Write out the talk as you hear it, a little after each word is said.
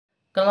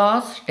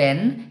Class 10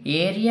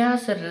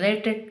 areas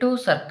related to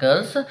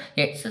circles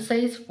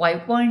exercise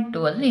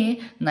 5.2 ಅಲ್ಲಿ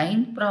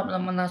 9th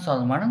problem ಅನ್ನು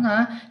solve ಮಾಡೋಣ.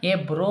 A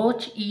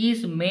brooch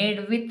is made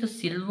with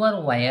silver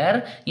wire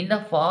in the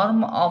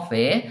form of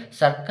A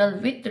circle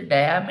with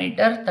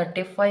diameter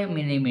 35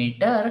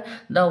 millimeter.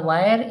 The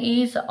wire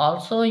is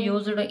also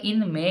used in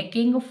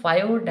making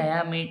 5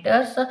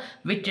 diameters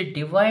which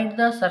divide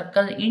the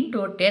circle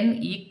into 10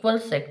 equal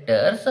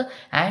sectors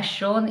as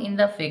shown in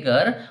the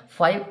figure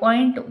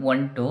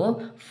 5.12.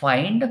 Find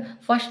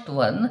first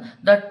one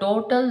the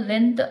total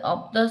length of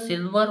the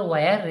silver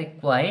wire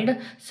required.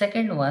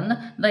 Second one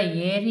the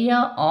area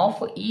of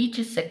each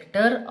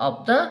sector of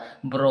the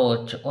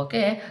brooch.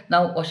 Okay,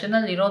 ನಾವು question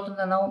ಅಲ್ಲಿ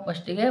ಇರೋದನ್ನ ನಾವು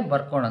ಫಸ್ಟಿಗೆ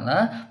ಬರ್ಕೊಳ್ಳೋಣ.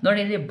 ನೋಡಿ,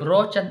 ಇಲ್ಲಿ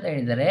brooch ಅಂತ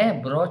ಹೇಳಿದರೆ,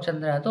 brooch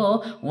ಅಂದರೆ ಅದು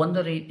ಒಂದು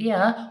ರೀತಿಯ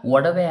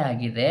ಒಡವೆ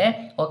ಆಗಿದೆ.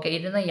 ಓಕೆ,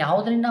 ಇದನ್ನ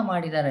ಯಾವುದರಿಂದ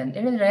ಮಾಡಿದ್ದಾರೆ ಅಂತ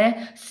ಹೇಳಿದ್ರೆ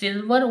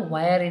ಸಿಲ್ವರ್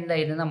ವೈರ್ ಇಂದ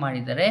ಇದನ್ನ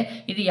ಮಾಡಿದ್ದಾರೆ.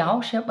 ಇದು ಯಾವ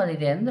ಶೇಪ್ ಅಲ್ಲಿ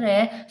ಇದೆ ಅಂದ್ರೆ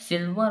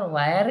silver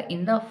wire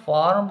in the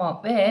form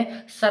of A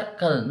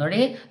circle.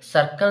 ನೋಡಿ,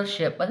 ಸರ್ಕಲ್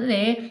ಶೇಪ್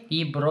ಅಲ್ಲಿ ಈ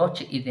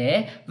ಬ್ರೋಚ್ ಇದೆ.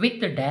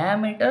 ವಿತ್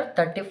ಡಯಾಮೀಟರ್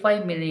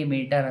 35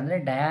 millimeter ಅಂದ್ರೆ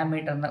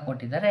ಡಯಾಮೀಟರ್ ನ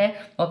ಕೊಟ್ಟಿದ್ದಾರೆ.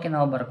 ಓಕೆ,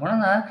 ನಾವು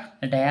ಬರ್ಕೊಳ್ಳೋಣ.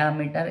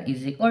 Diameter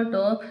is equal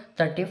to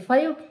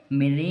 35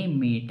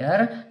 millimeter.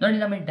 ನೋಡಿ,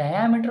 ನಮಗೆ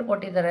ಡಯಾಮೀಟರ್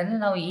ಕೊಟ್ಟಿದ್ದಾರೆ ಅಂದ್ರೆ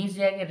ನಾವು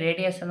ಈಸಿಯಾಗಿ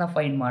ರೇಡಿಯಸ್ ಅನ್ನ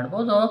ಫೈಂಡ್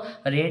ಮಾಡ್ಬೋದು.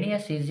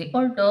 Radius is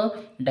equal to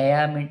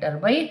diameter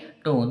by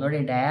 2. ನೋಡಿ,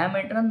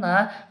 ಡಯಾಮೀಟರ್ನ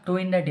 2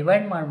 ಇಂದ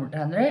ಡಿವೈಡ್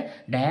ಮಾಡಿಬಿಟ್ರೆ ಅಂದರೆ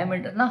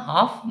ಡಯಾಮೀಟರ್ನ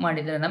ಹಾಫ್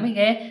ಮಾಡಿದರೆ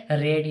ನಮಗೆ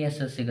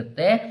ರೇಡಿಯಸ್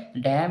ಸಿಗುತ್ತೆ.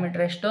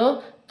 ಡಯಾಮೀಟರ್ ಎಷ್ಟು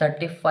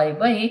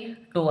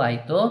 35/2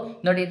 ಆಯಿತು.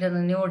 ನೋಡಿ,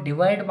 ಇದನ್ನು ನೀವು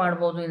ಡಿವೈಡ್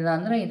ಮಾಡ್ಬೋದು, ಇಲ್ಲ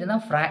ಅಂದರೆ ಇದನ್ನು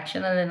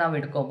ಫ್ರ್ಯಾಕ್ಷನಲ್ಲಿ ನಾವು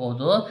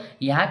ಇಟ್ಕೋಬೋದು.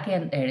 ಯಾಕೆ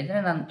ಅಂತ ಹೇಳಿದರೆ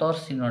ನಾನು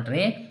ತೋರಿಸ್ತೀನಿ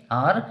ನೋಡ್ರಿ.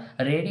 R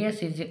radius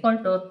is equal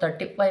to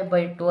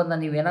 35/2 ಅನ್ನು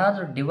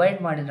ನೀವೇನಾದರೂ ಡಿವೈಡ್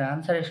ಮಾಡಿದರೆ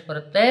ಆನ್ಸರ್ ಎಷ್ಟು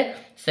ಬರುತ್ತೆ?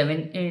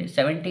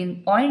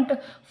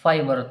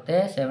 17.5 ಬರುತ್ತೆ.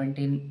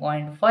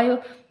 17.5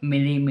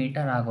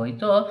 millimeter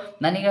ಆಗೋಯಿತು.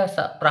 ನನಗೆ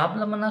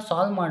ಪ್ರಾಬ್ಲಮನ್ನು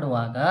ಸಾಲ್ವ್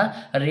ಮಾಡುವಾಗ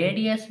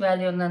ರೇಡಿಯಸ್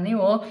ವ್ಯಾಲ್ಯೂನ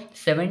ನೀವು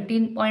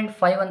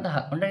 17.5 ಅಂತ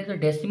ಹಾಕ್ಕೊಂಡ್ರೆ ಇದು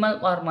ಡೆಸಿಮಲ್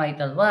ಫಾರ್ಮ್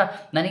ಆಯ್ತಲ್ವಾ.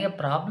 ನನಗೆ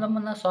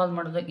ಪ್ರಾಬ್ಲಮನ್ನು ಸಾಲ್ವ್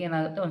ಮಾಡೋದಕ್ಕೆ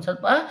ಏನಾಗುತ್ತೆ, ಒಂದು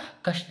ಸ್ವಲ್ಪ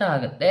ಕಷ್ಟ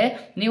ಆಗುತ್ತೆ.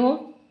 ನೀವು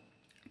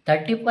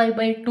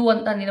 35/2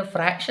 ಅಂತ ನೀನು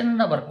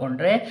ಫ್ರ್ಯಾಕ್ಷನನ್ನು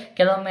ಬರ್ಕೊಂಡ್ರೆ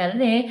ಕೆಲವೊಮ್ಮೆ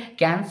ಅಲ್ಲಿ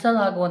ಕ್ಯಾನ್ಸಲ್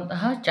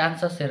ಆಗುವಂತಹ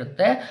ಚಾನ್ಸಸ್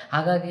ಇರುತ್ತೆ.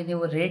 ಹಾಗಾಗಿ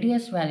ನೀವು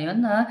ರೇಡಿಯಸ್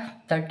ವ್ಯಾಲ್ಯೂವನ್ನು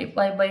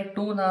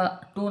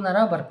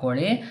 35/2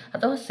 ಬರ್ಕೊಳ್ಳಿ,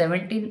 ಅಥವಾ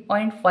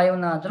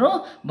 17.5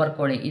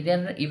 ಬರ್ಕೊಳ್ಳಿ.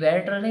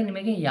 ಇವೆರಡರಲ್ಲಿ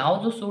ನಿಮಗೆ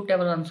ಯಾವುದು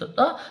ಸೂಟೇಬಲ್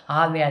ಅನಿಸುತ್ತೋ ಆ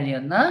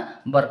ವ್ಯಾಲ್ಯೂನ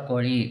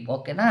ಬರ್ಕೊಳ್ಳಿ.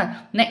 ಓಕೆನಾ?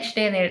 ನೆಕ್ಸ್ಟ್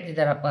ಏನು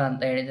ಹೇಳ್ತಿದ್ದಾರಪ್ಪ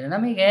ಅಂತ ಹೇಳಿದರೆ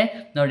ನಮಗೆ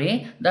ನೋಡಿ,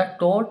 the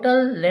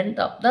total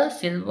length of the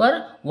silver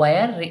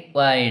wire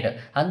required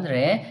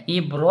ಅಂದರೆ ಈ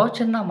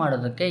ಬ್ರೋಚನ್ನು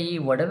ಮಾಡೋದಕ್ಕೆ, ಈ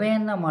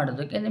ಒಡವೆಯನ್ನು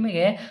ಮಾಡೋದಕ್ಕೆ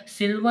ನಿಮಗೆ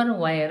ಸಿಲ್ವರ್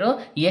ವೈರು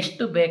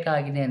ಎಷ್ಟು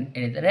ಬೇಕಾಗಿದೆ ಅಂತ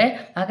ಹೇಳಿದರೆ,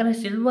 ಹಾಗಾದರೆ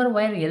ಸಿಲ್ವರ್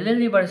ವೈರ್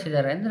ಎಲ್ಲೆಲ್ಲಿ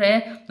ಬಳಸಿದ್ದಾರೆ ಅಂದರೆ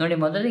ನೋಡಿ,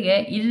 ಮೊದಲಿಗೆ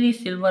ಇಲ್ಲಿ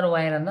ಸಿಲ್ವರ್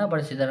ವೈರನ್ನು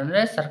ಬಳಸಿದ್ದಾರೆ ಅಂದರೆ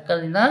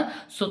ಸರ್ಕಲಿನ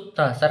ಸುತ್ತ.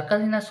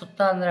 ಸರ್ಕಲಿನ ಸುತ್ತ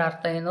ಅಂದರೆ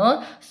ಅರ್ಥ ಏನು?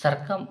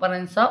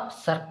 ಸರ್ಕಂಫರೆನ್ಸ್ ಆಫ್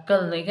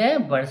ಸರ್ಕಲ್ಗೆ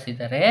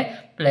ಬಳಸಿದ್ದಾರೆ.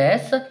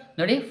 ಪ್ಲಸ್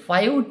ನೋಡಿ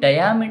 5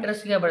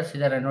 ಡಯಾಮೀಟರ್ಸ್ಗೆ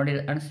ಬಳಸಿದ್ದಾರೆ. ನೋಡಿ,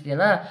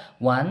 ಅನಿಸ್ತಿದೆಯಲ್ಲ,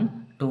 1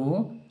 2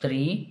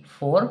 3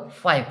 4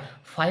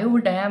 5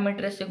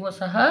 ಡಯಾಮೀಟರ್ಸಿಗೂ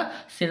ಸಹ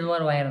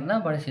ಸಿಲ್ವರ್ ವೈರನ್ನು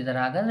ಬಳಸಿದ್ದಾರೆ.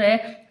 ಹಾಗಾದರೆ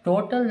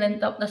total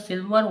length of the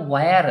silver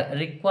wire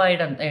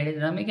required ಅಂತ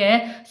ಹೇಳಿದರೆ ನಮಗೆ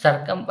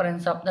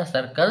circumference of the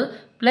circle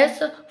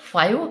plus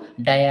 5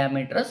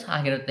 diameters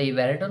ಆಗಿರುತ್ತೆ.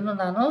 ಇವೆರಡನ್ನು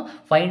ನಾನು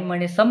ಫೈಂಡ್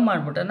ಮಾಡಿ ಸಮ್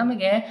ಮಾಡಿಬಿಟ್ರೆ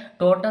ನಮಗೆ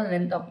total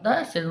length of the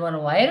silver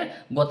wire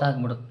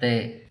ಗೊತ್ತಾಗ್ಬಿಡುತ್ತೆ.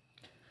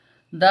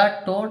 The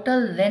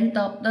total length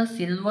of the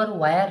silver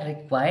wire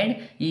required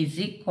is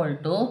equal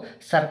to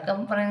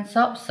circumference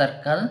of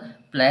circle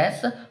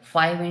plus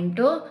 5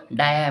 into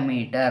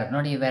diameter.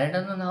 ನೋಡಿ,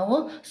 ಇವೆರಡನ್ನು ನಾವು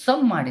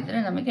ಸಮ್ ಮಾಡಿದರೆ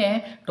ನಮಗೆ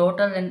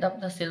total length of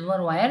the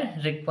silver wire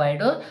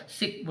ರಿಕ್ವೈರ್ಡು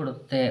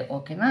ಸಿಕ್ಬಿಡುತ್ತೆ.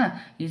 ಓಕೆನಾ?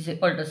 Is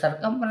equal to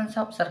circumference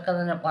of circle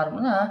ಅಂದರೆ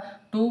formula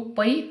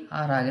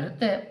 2πr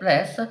ಆಗಿರುತ್ತೆ.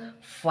 Plus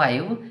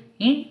 5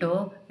 into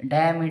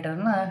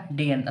ಡಯಾಮೀಟರ್ನ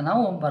D ಅಂತ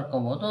ನಾವು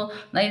ಬರ್ಕೋಬೋದು.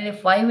 ನಾನು ಇಲ್ಲಿ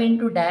 5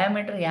 ಇಂಟು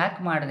ಡಯಾಮೀಟರ್ ಯಾಕೆ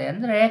ಮಾಡಿದೆ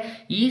ಅಂದರೆ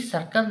ಈ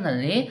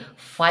ಸರ್ಕಲ್ನಲ್ಲಿ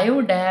 5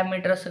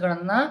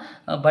 ಡಯಾಮೀಟರ್ಸ್ಗಳನ್ನು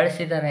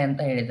ಬಳಸಿದ್ದಾರೆ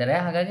ಅಂತ ಹೇಳಿದ್ದಾರೆ.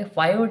 ಹಾಗಾಗಿ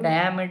 5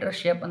 ಡಯಾಮೀಟರ್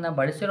ಶೇಪನ್ನು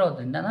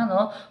ಬಳಸಿರೋದ್ರಿಂದ ನಾನು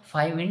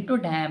 5 ಇಂಟು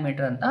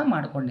ಡಯಾಮೀಟರ್ ಅಂತ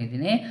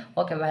ಮಾಡ್ಕೊಂಡಿದ್ದೀನಿ.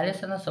 ಓಕೆ,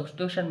 ವ್ಯಾಲ್ಯೂಸನ್ನು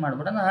ಸಬ್ಸ್ಟಿಟ್ಯೂಷನ್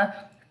ಮಾಡಿಬಿಡೋಣ.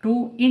 2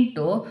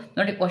 ಇಂಟು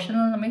ನೋಡಿ, ಕ್ವಶನ್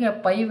ನಮಗೆ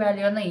ಪೈ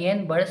ವ್ಯಾಲ್ಯೂನ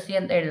ಏನು ಬಳಸಿ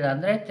ಅಂತ ಹೇಳಿಲ್ಲ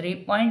ಅಂದರೆ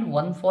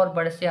 3.14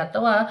 ಬಳಸಿ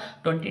ಅಥವಾ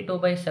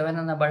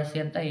 22/7 ಬಳಸಿ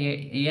ಅಂತ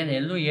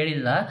ಎಲ್ಲೂ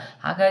ಹೇಳಿಲ್ಲ.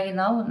 ಹಾಗಾಗಿ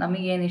ನಾವು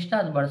ನಮಗೇನು ಇಷ್ಟ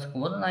ಅದು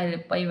ಬಳಸ್ಕೋಬೋದು. ನಾನು ಇಲ್ಲಿ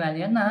ಪೈ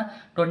ವ್ಯಾಲ್ಯೂನ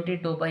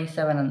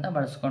 22/7 ಅಂತ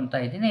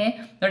ಬಳಸ್ಕೊಳ್ತಾ ಇದ್ದೀನಿ.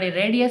 ನೋಡಿ,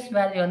 ರೇಡಿಯಸ್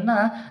ವ್ಯಾಲ್ಯೂನ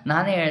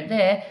ನಾನೇ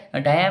ಹೇಳಿದೆ,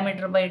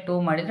 ಡಯಾಮೀಟರ್/2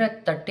 ಮಾಡಿದರೆ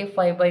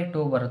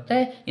 35/2 ಬರುತ್ತೆ.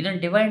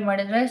 ಇದನ್ನು ಡಿವೈಡ್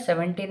ಮಾಡಿದರೆ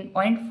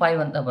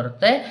 17.5 ಅಂತ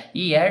ಬರುತ್ತೆ.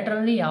 ಈ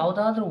ಎರಡರಲ್ಲಿ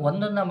ಯಾವುದಾದ್ರೂ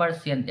ಒಂದನ್ನು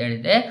ಬಳಸಿ ಅಂತ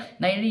ಹೇಳಿದೆ.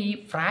 ನಾನು ಇಲ್ಲಿ ಈ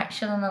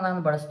ಫ್ರ್ಯಾಕ್ಷನ್ ನಾನು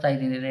ಬಳಸ್ತಾ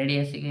ಇದ್ದೀನಿ.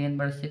 ರೇಡಿಯಸ್ಗೆ ಏನು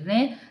ಬಳಸ್ತಿದ್ದೀನಿ?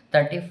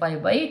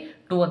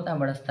 35/2 ಅಂತ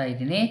ಬಳಸ್ತಾ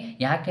ಇದ್ದೀನಿ.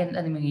 ಯಾಕೆ ಅಂತ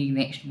ನಿಮಗೆ ಈಗ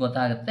ನೆಕ್ಸ್ಟ್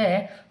ಗೊತ್ತಾಗುತ್ತೆ.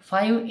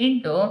 5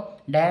 ಇಂಟು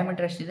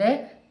ಡಯಾಮೀಟರ್ ಎಷ್ಟಿದೆ?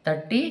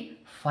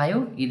 35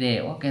 ಇದೆ.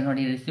 ಓಕೆ,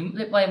 ನೋಡಿ, ಇಲ್ಲಿ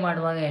ಸಿಂಪ್ಲಿಫೈ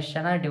ಮಾಡುವಾಗ ಎಷ್ಟು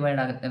ಚೆನ್ನಾಗಿ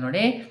ಡಿವೈಡ್ ಆಗುತ್ತೆ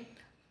ನೋಡಿ.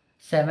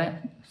 7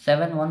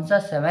 1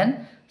 7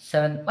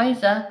 7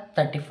 5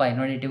 35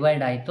 ನೋಡಿ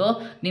ಡಿವೈಡ್ ಆಯಿತು.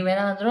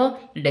 ನೀವೇನಾದರೂ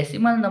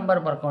ಡೆಸಿಮಲ್ ನಂಬರ್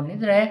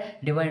ಬರ್ಕೊಂಡಿದ್ರೆ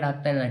ಡಿವೈಡ್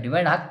ಆಗ್ತಾಯಿಲ್ಲ,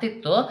 ಡಿವೈಡ್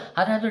ಆಗ್ತಿತ್ತು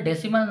ಆದರೆ ಅದು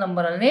ಡೆಸಿಮಲ್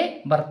ನಂಬರಲ್ಲಿ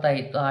ಬರ್ತಾ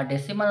ಇತ್ತು. ಆ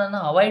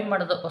ಡೆಸಿಮಲನ್ನು ಅವಾಯ್ಡ್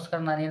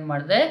ಮಾಡೋದಕ್ಕೋಸ್ಕರ ನಾನೇನು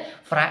ಮಾಡಿದೆ,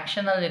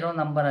 ಫ್ರ್ಯಾಕ್ಷನಲ್ಲಿರೋ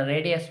number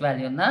radius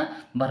ವ್ಯಾಲ್ಯೂನ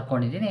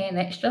ಬರ್ಕೊಂಡಿದ್ದೀನಿ.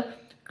 Next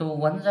 2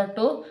 1s are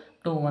 2,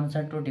 2 1s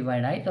are 2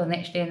 divide ಆಯಿತು.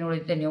 ನೆಕ್ಸ್ಟ್ ಏನು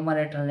ಉಳಿಯುತ್ತೆ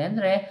ನ್ಯೂಮರೇಟ್ರಲ್ಲಿ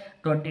ಅಂದರೆ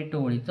 22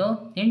 ಉಳಿತು,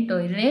 ಇಂಟು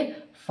ಇಲ್ಲಿ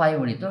 5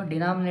 ಉಳಿತು.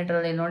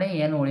 ಡಿನಾಮಿನೇಟ್ರಲ್ಲಿ ನೋಡಿ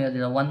ಏನು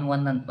ಉಳಿಯೋದಿಲ್ಲ, 1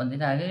 1 ಅಂತ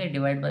ಬಂದಿದೆ, ಹಾಗಾಗಿ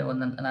ಡಿವೈಡ್ ಬೈ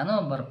 1 ಅಂತ ನಾನು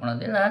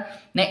ಬರ್ಕೊಳೋದಿಲ್ಲ.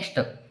 ನೆಕ್ಸ್ಟ್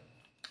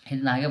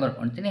ಇದನ್ನ ಹಾಗೆ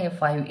ಬರ್ಕೊಳ್ತೀನಿ,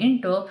 5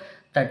 ಇಂಟು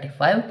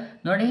 35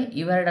 ನೋಡಿ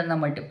ಇವೆರಡನ್ನು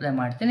ಮಲ್ಟಿಪ್ಲೈ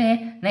ಮಾಡ್ತೀನಿ.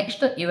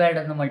 ನೆಕ್ಸ್ಟ್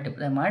ಇವೆರಡನ್ನು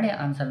ಮಲ್ಟಿಪ್ಲೈ ಮಾಡಿ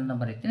ಆನ್ಸರನ್ನು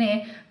ಬರೀತೀನಿ.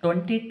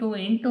 22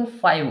 ಇಂಟು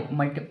 5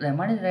 ಮಲ್ಟಿಪ್ಲೈ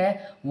ಮಾಡಿದರೆ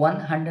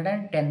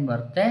 110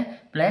 ಬರುತ್ತೆ,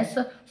 ಪ್ಲಸ್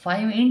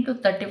 5 ಇಂಟು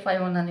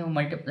 35 ನೀವು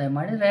ಮಲ್ಟಿಪ್ಲೈ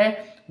ಮಾಡಿದರೆ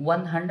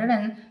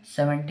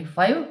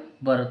 175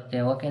 ಬರುತ್ತೆ.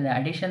 ಓಕೆ,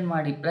 ಅಡಿಷನ್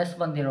ಮಾಡಿ ಪ್ಲಸ್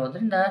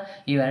ಬಂದಿರೋದ್ರಿಂದ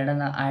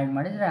ಇವೆರಡನ್ನು ಆ್ಯಡ್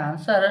ಮಾಡಿದರೆ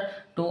ಆನ್ಸರ್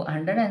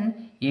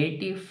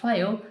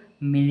 285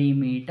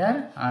 ಮಿಲಿಮೀಟರ್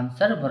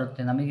ಆನ್ಸರ್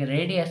ಬರುತ್ತೆ. ನಮಗೆ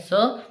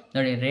ರೇಡಿಯಸ್ಸು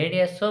ನೋಡಿ,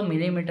 ರೇಡಿಯಸ್ಸು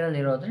ಮಿಲಿಮೀಟ್ರಲ್ಲಿ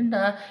ಇರೋದ್ರಿಂದ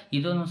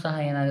ಇದೂ ಸಹ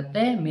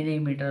ಏನಾಗುತ್ತೆ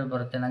ಮಿಲಿಮೀಟರ್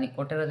ಬರುತ್ತೆ. ನನಗೆ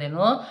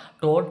ಕೊಟ್ಟಿರೋದೇನು,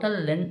 total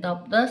length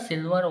of the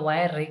silver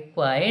wire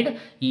required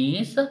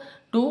is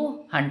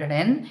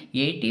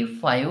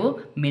 285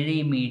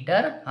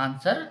 millimetre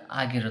answer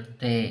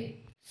ಆಗಿರುತ್ತೆ.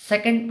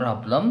 Second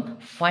problem,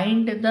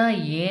 find the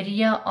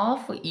area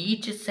of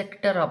each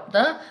sector of the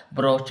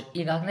brooch.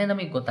 ಈಗಾಗಲೇ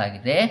ನಮಗೆ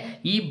ಗೊತ್ತಾಗಿದೆ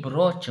ಈ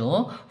ಬ್ರೋಚು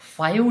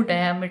 5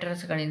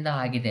 ಡಯಾಮೀಟರ್ಸ್ಗಳಿಂದ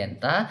ಆಗಿದೆ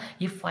ಅಂತ.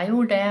 ಈ 5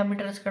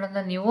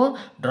 ಡಯಾಮೀಟರ್ಸ್ಗಳನ್ನು ನೀವು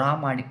ಡ್ರಾ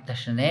ಮಾಡಿದ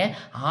ತಕ್ಷಣ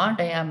ಆ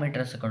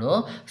ಡಯಾಮೀಟರ್ಸ್ಗಳು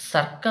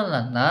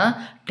ಸರ್ಕಲನ್ನು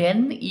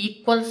 10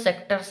 ಈಕ್ವಲ್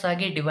ಸೆಕ್ಟರ್ಸ್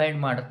ಆಗಿ ಡಿವೈಡ್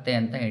ಮಾಡುತ್ತೆ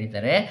ಅಂತ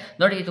ಹೇಳಿದ್ದಾರೆ.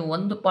 ನೋಡಿ, ಇದು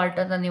ಒಂದು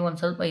ಪಾರ್ಟನ್ನು ನೀವು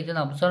ಒಂದು ಸ್ವಲ್ಪ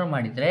ಇದನ್ನು ಅಬ್ಸರ್ವ್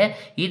ಮಾಡಿದರೆ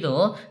ಇದು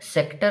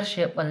ಸೆಕ್ಟರ್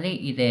ಶೇಪಲ್ಲಿ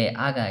ಇದೆ.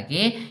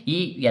 ಹಾಗಾಗಿ ಈ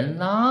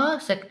ಎಲ್ಲ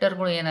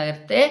ಸೆಕ್ಟರ್ಗಳು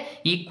ಏನಾಗಿರುತ್ತೆ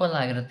ಈಕ್ವಲ್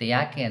ಆಗಿರುತ್ತೆ.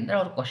 ಯಾಕೆ ಅಂದರೆ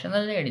ಅವ್ರು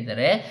ಕ್ವಶನಲ್ಲೇ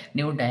ಹೇಳಿದ್ದಾರೆ,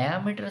 ನೀವು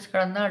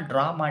ಡಯಾಮೀಟರ್ಸ್ಗಳನ್ನು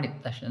ಡ್ರಾ ಮಾಡಿದ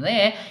ತಕ್ಷಣ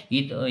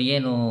ಇದು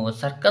ಏನು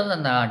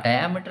ಸರ್ಕಲನ್ನು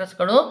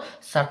ಡಯಾಮೀಟರ್ಸ್ಗಳು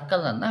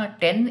ಸರ್ಕಲನ್ನು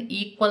 10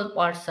 ಈಕ್ವಲ್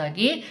ಪಾರ್ಟ್ಸ್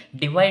ಆಗಿ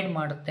ಡಿವೈಡ್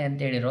ಮಾಡುತ್ತೆ ಅಂತ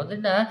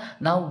ಹೇಳಿರೋದ್ರಿಂದ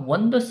ನಾವು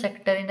ಒಂದು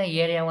ಸೆಕ್ಟರಿನ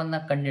ಏರಿಯಾವನ್ನು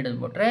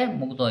ಕಂಡುಹಿಡಿದ್ಬಿಟ್ರೆ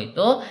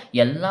ಮುಗಿದೋಯ್ತು.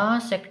 ಎಲ್ಲ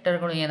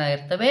ಸೆಕ್ಟರ್ಗಳು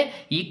ಏನಾಗಿರ್ತವೆ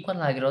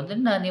ಈಕ್ವಲ್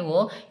ಆಗಿರೋದ್ರಿಂದ ನೀವು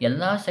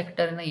ಎಲ್ಲ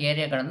ಸೆಕ್ಟರಿನ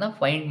ಏರಿಯಾಗಳನ್ನು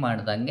ಫೈಂಡ್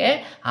ಮಾಡ್ದಂಗೆ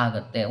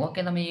ಆಗುತ್ತೆ. ಓಕೆ,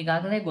 ನಮಗೆ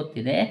ಈಗಾಗಲೇ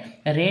ಗೊತ್ತಿದೆ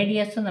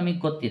ರೇಡಿಯಸ್,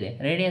 ನಮಗೆ ಗೊತ್ತಿದೆ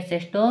ರೇಡಿಯಸ್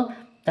ಎಷ್ಟು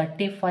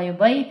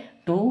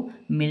 35/2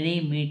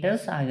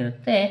 ಮಿಲಿಮೀಟರ್ಸ್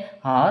ಆಗಿರುತ್ತೆ.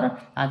 ಆರ್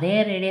ಅದೇ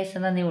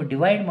ರೇಡಿಯಸನ್ನು ನೀವು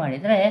ಡಿವೈಡ್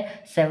ಮಾಡಿದರೆ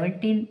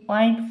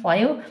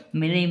 17.5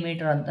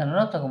 ಮಿಲಿಮೀಟರ್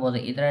ಅಂತಲೂ ತಗೋಬೋದು.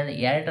 ಇದರಲ್ಲಿ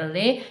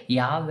ಎರಡರಲ್ಲಿ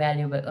ಯಾವ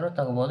ವ್ಯಾಲ್ಯೂ ಬೇಕಾದ್ರೂ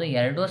ತಗೋಬೋದು,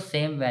 ಎರಡೂ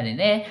ಸೇಮ್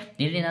ವ್ಯಾಲ್ಯೂನೇ.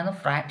 ಇಲ್ಲಿ ನಾನು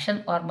ಫ್ರ್ಯಾಕ್ಷನ್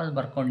ಫಾರ್ಮಲ್ಲಿ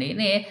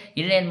ಬರ್ಕೊಂಡಿದ್ದೀನಿ.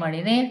 ಇಲ್ಲೇನು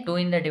ಮಾಡೀನಿ, 2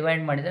 ಇಂದ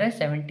ಡಿವೈಡ್ ಮಾಡಿದರೆ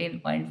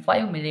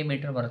 17.5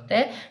 ಮಿಲಿಮೀಟರ್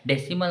ಬರುತ್ತೆ,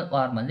 ಡೆಸಿಮಲ್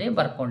ಫಾರ್ಮಲ್ಲಿ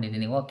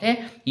ಬರ್ಕೊಂಡಿದ್ದೀನಿ. ಓಕೆ,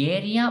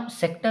 ಏರಿಯಾ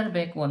ಸೆಕ್ಟರ್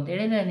ಬೇಕು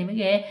ಅಂತೇಳಿದರೆ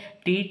ನಿಮಗೆ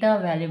ಟೀಟಾ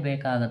ವ್ಯಾಲ್ಯೂ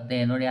ಬೇಕಾಗುತ್ತೆ.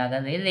 ನೋಡಿ,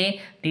 ಹಾಗಾದರೆ ಇಲ್ಲಿ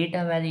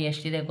ಟೀಟಾ ವ್ಯಾಲ್ಯೂ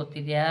ಎಷ್ಟಿದೆ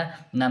ಗೊತ್ತಿದೆಯಾ?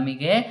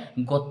 ನಮಗೆ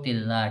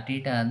ಗೊತ್ತಿಲ್ಲ.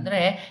 ಟೀಟಾ ಅಂದರೆ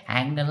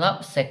ಆ್ಯಂಗಲ್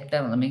ಆಫ್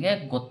ಸೆಕ್ಟರ್ ನಮಗೆ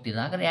ಗೊತ್ತಿಲ್ಲ.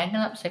 ಹಾಗಾದರೆ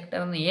ಆ್ಯಂಗಲ್ ಆಫ್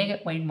ಸೆಕ್ಟರನ್ನು ಹೇಗೆ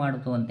ಫೈಂಡ್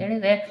ಮಾಡೋದು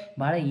ಅಂತೇಳಿದರೆ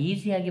ಭಾಳ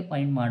ಈಸಿಯಾಗಿ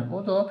ಫೈಂಡ್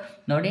ಮಾಡ್ಬೋದು.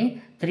 ನೋಡಿ,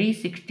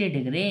 360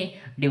 ಡಿಗ್ರಿ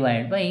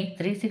ಡಿವೈಡ್ ಬೈ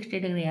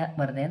 360 ಡಿಗ್ರಿ ಯಾಕೆ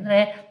ಬರುತ್ತೆ ಅಂದರೆ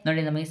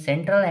ನೋಡಿ, ನಮಗೆ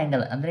ಸೆಂಟ್ರಲ್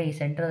ಆ್ಯಂಗಲ್ ಅಂದರೆ ಈ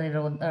ಸೆಂಟ್ರಲ್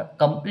ಇರುವಂಥ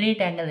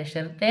ಕಂಪ್ಲೀಟ್ ಆ್ಯಂಗಲ್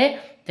ಎಷ್ಟಿರುತ್ತೆ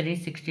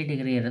 360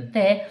 ಡಿಗ್ರಿ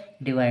ಇರುತ್ತೆ,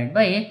 divide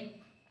by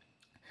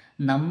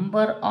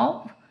number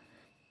of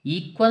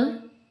equal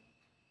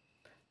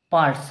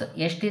parts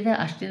ಎಷ್ಟಿದೆ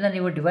ಅಷ್ಟಿಂದ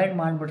ನೀವು ಡಿವೈಡ್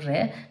ಮಾಡಿಬಿಟ್ರೆ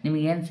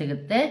ನಿಮಗೇನು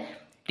ಸಿಗುತ್ತೆ,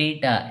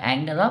 ಟೀಟಾ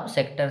ಆ್ಯಂಗಲ್ ಆಫ್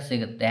ಸೆಕ್ಟರ್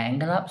ಸಿಗುತ್ತೆ.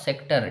 Angle of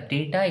sector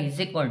theta is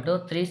equal to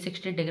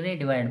 360 degree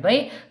divide by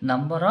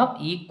number of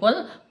equal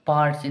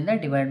ಪಾರ್ಟ್ಸಿಂದ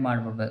divide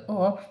ಮಾಡಿಬಿಡ್ಬೇಕು.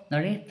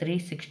 ನೋಡಿ,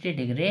 360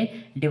 ಡಿಗ್ರಿ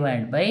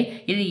ಡಿವೈಡ್ ಬೈ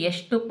ಇಲ್ಲಿ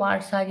ಎಷ್ಟು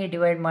ಪಾರ್ಟ್ಸ್ ಆಗಿ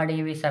ಡಿವೈಡ್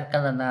ಮಾಡೀವಿ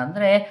ಸರ್ಕಲನ್ನು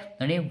ಅಂದರೆ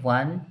ನೋಡಿ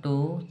 1 2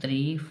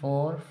 3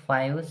 4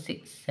 5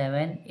 6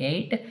 7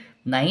 8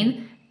 9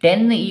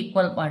 10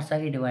 ಈಕ್ವಲ್ ಪಾರ್ಟ್ಸ್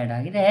ಆಗಿ ಡಿವೈಡ್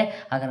ಆಗಿದೆ.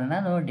 ಹಾಗಾದ್ರೆ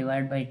ನಾನು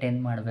ಡಿವೈಡ್ ಬೈ 10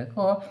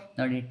 ಮಾಡಬೇಕು.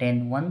 ನೋಡಿ, 10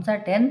 1s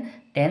are 10,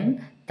 10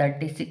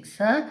 36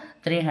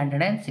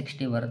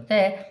 360 ಬರುತ್ತೆ.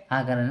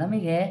 ಹಾಗಾದ್ರೆ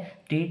ನಮಗೆ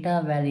ಟೀಟಾ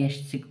ವ್ಯಾಲ್ಯೂ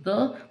ಎಷ್ಟು ಸಿಕ್ತು,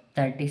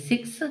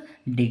 36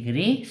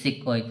 ಡಿಗ್ರಿ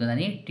ಸಿಕ್ಕೋಯ್ತು.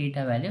 ನನಗೆ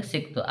ಟೀಟಾ ವ್ಯಾಲ್ಯೂ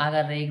ಸಿಕ್ತು.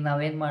 ಹಾಗಾದರೆ ಈಗ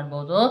ನಾವೇನು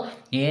ಮಾಡ್ಬೋದು,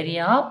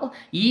 ಏರಿಯಾ ಆಫ್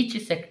ಈಚ್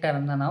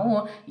ಸೆಕ್ಟರನ್ನು ನಾವು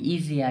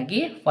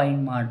ಈಸಿಯಾಗಿ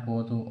ಫೈಂಡ್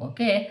ಮಾಡ್ಬೋದು.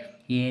 Okay,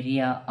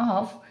 area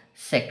of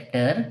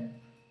sector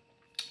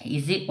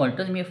is equal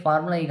to, ನಿಮಗೆ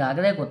ಫಾರ್ಮುಲಾ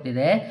ಈಗಾಗಲೇ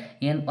ಗೊತ್ತಿದೆ.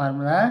 ಏನು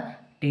formula,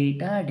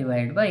 theta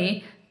divide by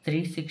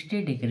 360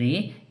 degree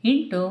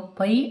into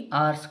pi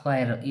R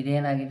square.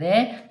 ಇದೇನಾಗಿದೆ,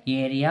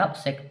 area of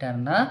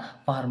ಸೆಕ್ಟರ್ನ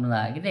formula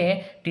ಆಗಿದೆ.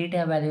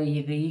 ಟೀಟಾ ವ್ಯಾಲ್ಯೂ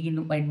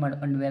ಈಗಿನ್ನು ಫೈಂಡ್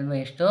ಮಾಡ್ಕೊಂಡು ವ್ಯಾಲ್ಯೂ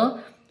ಎಷ್ಟು,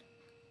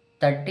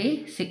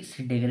 36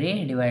 degree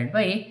divide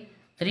by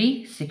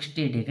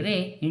 360 degree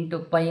into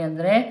pi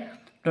ಅಂದರೆ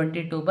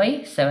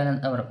 22/7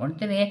 ಅಂತ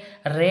ಬರ್ಕೊಳ್ತೀನಿ.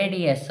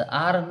 ರೇಡಿಯಸ್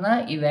ಆರನ್ನು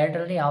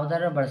ಇವೆರಡರಲ್ಲಿ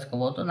ಯಾವುದಾದ್ರು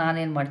ಬಳಸ್ಕೋಬೋದು.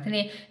 ನಾನೇನು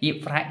ಮಾಡ್ತೀನಿ, ಈ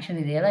ಫ್ರ್ಯಾಕ್ಷನ್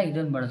ಇದೆಯಲ್ಲ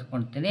ಇದನ್ನು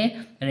ಬಳಸ್ಕೊಳ್ತೀನಿ.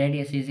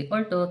 Radius is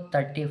equal to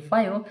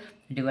 35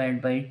 divide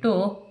by 2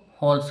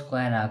 whole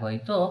square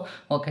ಆಗೋಯಿತು.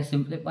 ಓಕೆ,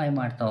 ಸಿಂಪ್ಲಿಫೈ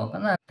ಮಾಡ್ತಾ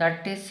ಹೋಗೋಣ.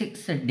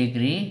 36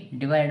 degree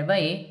divide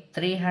by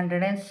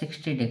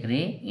 360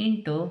 degree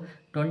into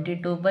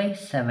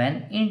 22/7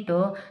 into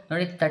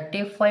ನೋಡಿ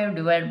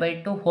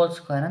 35/2 ಹೋಲ್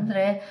ಸ್ಕ್ವೇರ್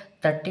ಅಂದರೆ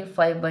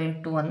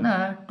 35/2 ಅನ್ನು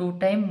 2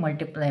 ಟೈಮ್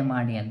ಮಲ್ಟಿಪ್ಲೈ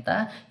ಮಾಡಿ ಅಂತ.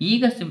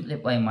 ಈಗ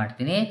ಸಿಂಪ್ಲಿಫೈ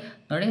ಮಾಡ್ತೀನಿ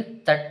ನೋಡಿ.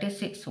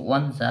 36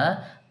 ಒನ್ಸ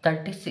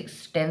 36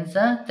 ಟೆನ್ಸ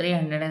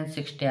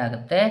 360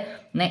 ಆಗುತ್ತೆ.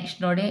 ನೆಕ್ಸ್ಟ್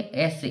ನೋಡಿ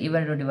ಎಸ್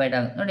ಇವೆರಡು ಡಿವೈಡ್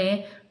ಆಗುತ್ತೆ ನೋಡಿ.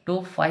 2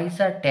 5s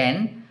 10,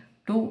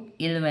 2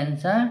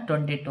 11s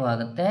 22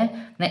 ಆಗುತ್ತೆ.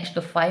 ನೆಕ್ಸ್ಟ್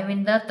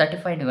 5ಇಂದ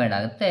 35 ಡಿವೈಡ್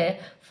ಆಗುತ್ತೆ.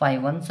 5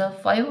 1s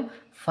 5,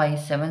 5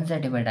 7s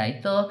ಡಿವೈಡ್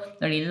ಆಯಿತು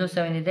ನೋಡಿ. ಇಲ್ಲೂ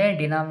 7 ಇದೆ,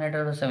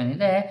 ಡಿನಾಮಿನೇಟರು 7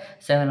 ಇದೆ.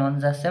 7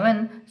 1s 7,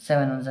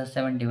 7 1s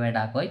 7 ಡಿವೈಡ್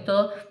ಆಗೋಯ್ತು.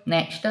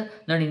 ನೆಕ್ಸ್ಟ್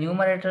ನೋಡಿ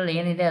ನ್ಯೂಮರೇಟರ್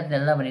ಏನಿದೆ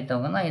ಅದನ್ನೆಲ್ಲ ಬರೀತಾ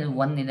ಹೋಗೋಣ. ಇದು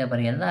 1 ಇದೆ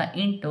ಬರೆಯಲ್ಲ,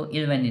 ಇಂಟು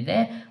 11 ಇದೆ.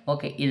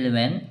 ಓಕೆ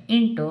 11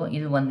 ಇಂಟು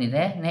ಇದು 1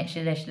 ಇದೆ. ನೆಕ್ಸ್ಟ್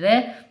ಇದೆ ಎಷ್ಟಿದೆ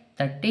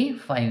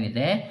 35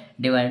 ಇದೆ.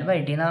 ಡಿವೈಡ್ ಬೈ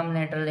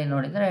ಡಿನಾಮಿನೇಟ್ರಲ್ಲಿ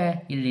ನೋಡಿದರೆ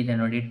ಇಲ್ಲಿದೆ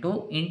ನೋಡಿ 2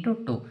 ಇಂಟು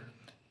 2,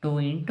 2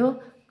 ಇಂಟು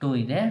 2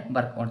 ಇದೆ,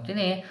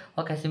 ಬರ್ಕೊಡ್ತೀನಿ.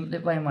 ಓಕೆ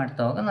ಸಿಂಪ್ಲಿಫೈ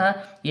ಮಾಡ್ತಾ ಹೋಗೋಣ.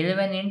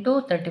 11 ಇಂಟು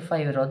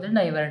 35 ಇರೋದ್ರಿಂದ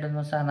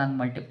ಇವೆರಡನ್ನೂ ಸಹ ನಾನು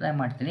ಮಲ್ಟಿಪ್ಲೈ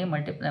ಮಾಡ್ತೀನಿ.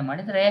 ಮಲ್ಟಿಪ್ಲೈ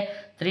ಮಾಡಿದರೆ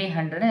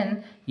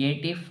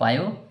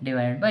 385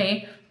 ಡಿವೈಡ್ ಬೈ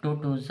 2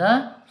 2s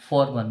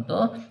 4 ಬಂತು.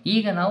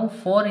 ಈಗ ನಾವು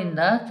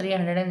 4ಇಂದ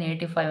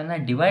 385ನ್ನು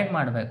ಡಿವೈಡ್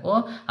ಮಾಡಬೇಕು.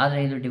 ಆದರೆ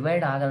ಇದು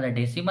ಡಿವೈಡ್ ಆಗಲ್ಲ,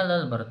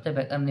 ಡೆಸಿಮಲಲ್ಲಿ ಬರುತ್ತೆ.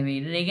 ಬೇಕಾದ್ರೆ ನೀವು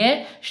ಇಲ್ಲಿಗೆ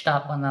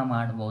ಸ್ಟಾಪನ್ನು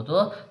ಮಾಡ್ಬೋದು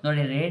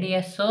ನೋಡಿ.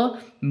 ರೇಡಿಯಸ್ಸು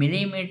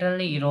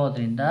ಮಿಲಿಮೀಟ್ರಲ್ಲಿ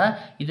ಇರೋದ್ರಿಂದ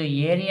ಇದು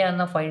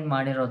ಏರಿಯಾನ ಫೈಂಡ್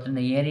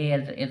ಮಾಡಿರೋದ್ರಿಂದ ಏರಿಯಾ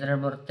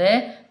ಎದ್ರಲ್ಲಿ ಬರುತ್ತೆ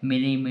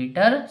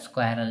ಮಿಲಿಮೀಟರ್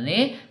ಸ್ಕ್ವೇರಲ್ಲಿ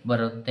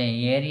ಬರುತ್ತೆ.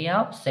 Area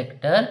of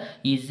sector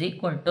is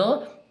equal to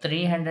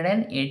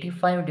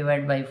 385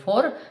 divide by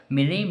 4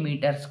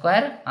 millimetre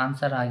square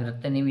answer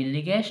ಆಗಿರುತ್ತೆ. ನೀವು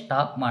ಇಲ್ಲಿಗೆ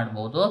ಸ್ಟಾಪ್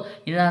ಮಾಡ್ಬೋದು,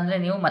 ಇಲ್ಲಾಂದರೆ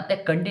ನೀವು ಮತ್ತೆ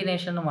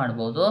ಕಂಟಿನ್ಯೂಷನ್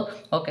ಮಾಡ್ಬೋದು.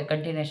 ಓಕೆ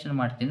ಕಂಟಿನ್ಯೂಷನ್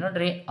ಮಾಡ್ತೀನಿ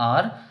ನೋಡ್ರಿ.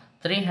 R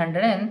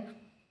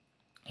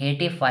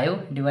 385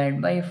 divide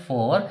by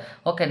 4.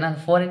 ಓಕೆ ನಾನು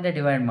 4ಇಂದ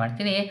ಡಿವೈಡ್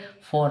ಮಾಡ್ತೀನಿ.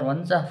 4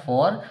 1s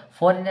 4,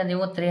 4ಇಂದ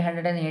ನೀವು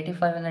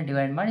 385ಅನ್ನು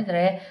ಡಿವೈಡ್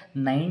ಮಾಡಿದರೆ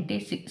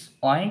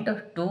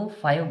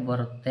 96.25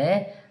 ಬರುತ್ತೆ.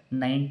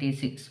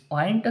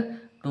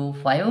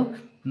 96.25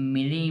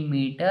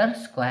 ಮಿಲಿಮೀಟರ್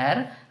ಸ್ಕ್ವೇರ್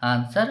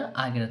ಆನ್ಸರ್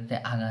ಆಗಿರುತ್ತೆ.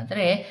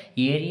 ಹಾಗಾದರೆ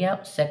area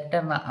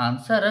ಸೆಕ್ಟರ್ನ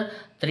answer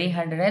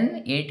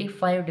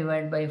 385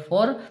 divide by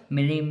 4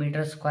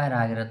 millimetre square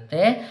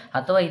ಆಗಿರುತ್ತೆ.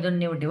 ಅಥವಾ ಇದನ್ನು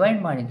ನೀವು ಡಿವೈಡ್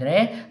ಮಾಡಿದರೆ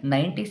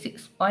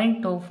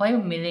 96.25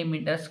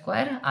 ಮಿಲಿಮೀಟರ್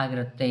ಸ್ಕ್ವೇರ್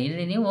ಆಗಿರುತ್ತೆ.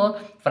 ಇಲ್ಲಿ ನೀವು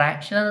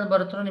ಫ್ರ್ಯಾಕ್ಷನಲ್ಲಿ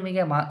ಬರೆದ್ರೂ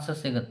ನಿಮಗೆ ಮಾರ್ಕ್ಸ್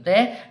ಸಿಗುತ್ತೆ,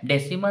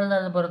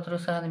 ಡೆಸಿಮಲ್ನಲ್ಲಿ ಬರೆದ್ರೂ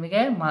ಸಹ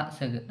ನಿಮಗೆ ಮಾರ್ಕ್ಸ್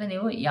ಸಿಗುತ್ತೆ.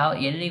 ನೀವು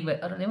ಎಲ್ಲಿಗೆ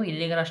ಬೇಕಾದ್ರೂ ನೀವು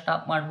ಇಲ್ಲಿಗಾರ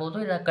ಸ್ಟಾಪ್ ಮಾಡ್ಬೋದು,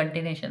 ಇಲ್ಲ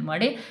ಕಂಟಿನ್ಯೂಷನ್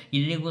ಮಾಡಿ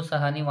ಇಲ್ಲಿಗೂ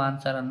ಸಹ ನೀವು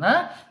ಆನ್ಸರನ್ನು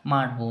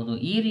ಮಾಡ್ಬೋದು.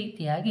 ಈ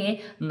ರೀತಿಯಾಗಿ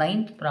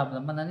 9th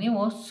ಪ್ರಾಬ್ಲಮನ್ನು ನೀವು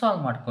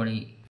ಸಾಲ್ವ್ ಮಾಡ್ಕೊಳ್ಳಿ.